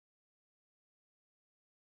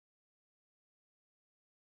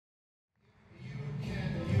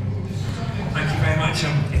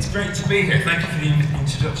much. It's great to be here. Thank you for the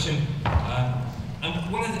introduction.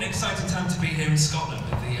 And what an exciting time to be here in Scotland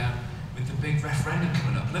with the big referendum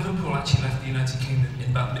coming up. Liverpool actually left the United Kingdom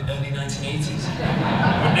in about the early 1980s.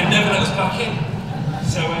 They've never let us back in.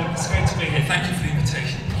 So it's great to be here. Thank you for the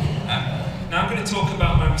invitation. Now I'm going to talk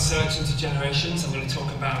about my research into generations. I'm going to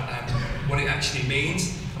talk about what it actually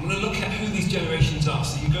means. I'm going to look at who these generations are.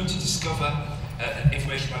 So you're going to discover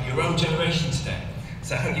information about your own generation today.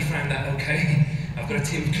 So I hope you found that okay. I've got a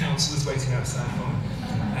team of counsellors waiting outside for me.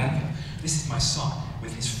 This is my son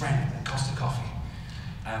with his friend at Costa Coffee.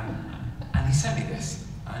 And he sent me this,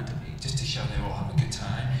 and just to show they were all having a good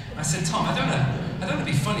time. I said, Tom, I don't know to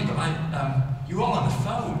be funny, but you're all on the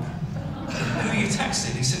phone. Who are you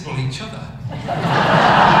texting? He said, well, each other. Of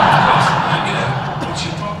course, you know, what's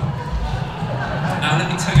your problem? Now let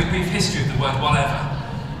me tell you a brief history of the word whatever.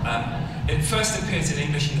 It first appeared in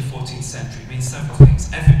English in the 14th century. It means several things.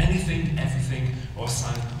 Anything, everything, or a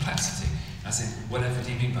sign of perplexity. As in, whatever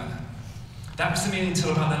do you mean by that? That was the meaning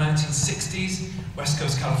until about the 1960s. West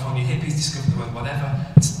Coast California hippies discovered the word whatever.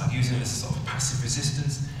 It's like using it as a sort of passive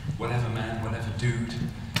resistance. Whatever man, whatever dude,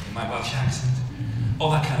 in my Welsh accent.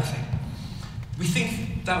 All that kind of thing. We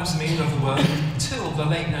think that was the meaning of the word until the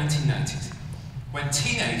late 1990s, when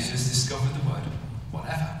teenagers discovered the word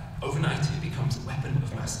whatever. Overnight, it becomes a weapon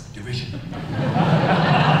of mass derision.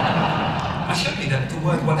 I showed you that the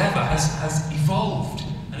word whatever has evolved,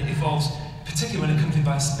 and it evolves particularly when accompanied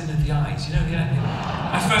by a spin of the eyes. You know,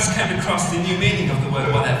 I first came across the new meaning of the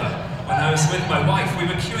word whatever when I was with my wife. We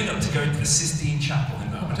were queuing up to go into the Sistine Chapel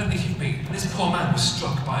in Rome. I don't know if you've been. This poor man was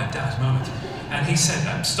struck by a dad moment, and he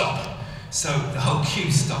said, stop. So the whole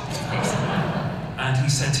queue stopped, of course. And he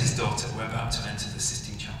said to his daughter, we're about to enter the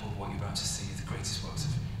Sistine Chapel. What you're about to see is the greatest works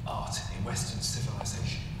of art in Western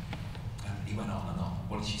civilization. And he went on and on.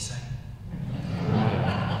 What did she say?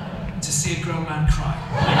 To see a grown man cry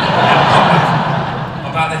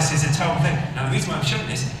about this is a terrible thing. Now the reason why I'm showing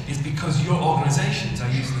this is because your organisations are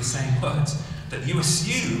using the same words that you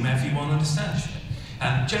assume everyone understands.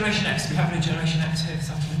 Generation X, do we have any Generation X here this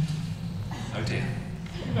afternoon? Oh dear.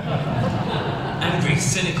 Angry,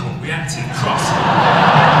 cynical, reactive, cross.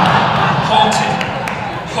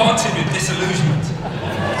 Haunted with disillusionment.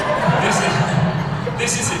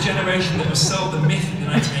 This is a generation that was sold the myth in the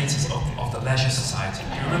 1980s of the leisure society.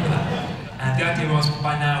 Do you remember that? And the idea was,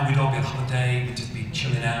 by now we'd all be on holiday, we'd just be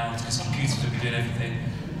chilling out, because computers would be doing everything.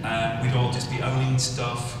 We'd all just be owning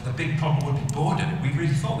stuff. The big problem would be boredom. We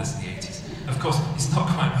really thought this in the 80s. Of course, it's not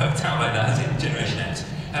quite worked out like that, has it? Generation X.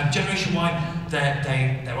 Generation Y,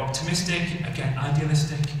 they're optimistic, again,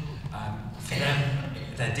 idealistic. For them,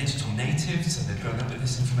 they're digital natives, so they've grown up with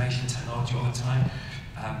this information technology all the time.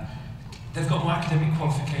 They've got more academic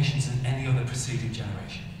qualifications than any other preceding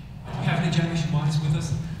generation. Do we have any Generation Ys with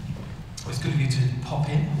us? Well, it's good of you to pop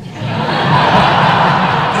in.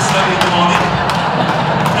 This early in the morning.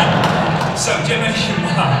 So, Generation Y,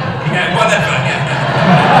 yeah, whatever, yeah.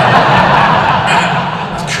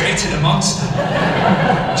 I've created a monster.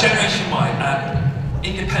 Generation Y,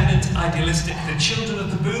 independent, idealistic, the children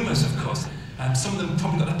of the boomers, of course. Some of them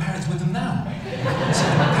probably got their parents with them now. So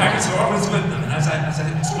the parents are always with them, and as I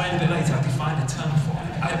explain a bit later, I defined a term for it.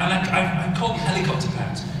 I call them helicopter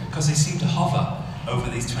parents, because they seem to hover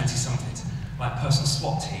over these 20-somethings, like personal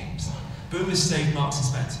SWAT teams. Boomers saved Marks and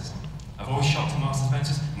Spencer's. I've always shopped at Marks and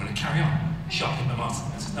Spencer's. I'm going to carry on shopping at Marks and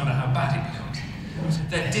Spencer's, no matter how bad it becomes.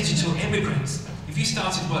 They're digital immigrants. If you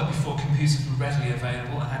started work before computers were readily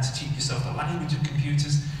available and had to teach yourself the language of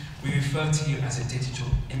computers, we refer to you as a digital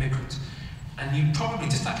immigrant. And you probably,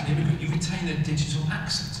 just like an immigrant, you retain a digital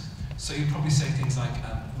accent. So you probably say things like,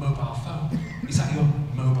 mobile phone. Is that your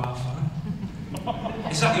mobile phone?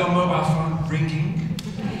 Is that your mobile phone ringing?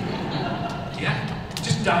 Yeah?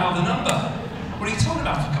 Just dial the number. What are you talking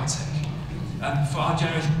about, for God's sake? For our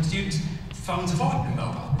generation of students, phones have always been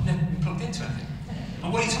mobile. They've never been plugged into anything.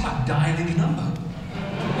 And what are you talking about, dialing a number?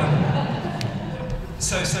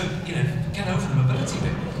 So, you know, get over the mobility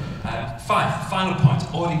bit. Final point,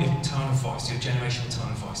 audio tone of voice, your generational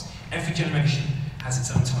tone of voice. Every generation has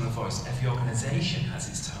its own tone of voice. Every organisation has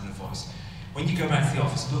its tone of voice. When you go back to the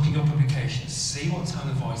office, looking up publications, see what tone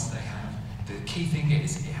of voice they have. The key thing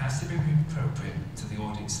is, it has to be appropriate to the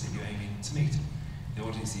audience that you're aiming to meet, the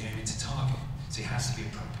audience that you're aiming to target. So it has to be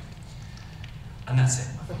appropriate. And that's it.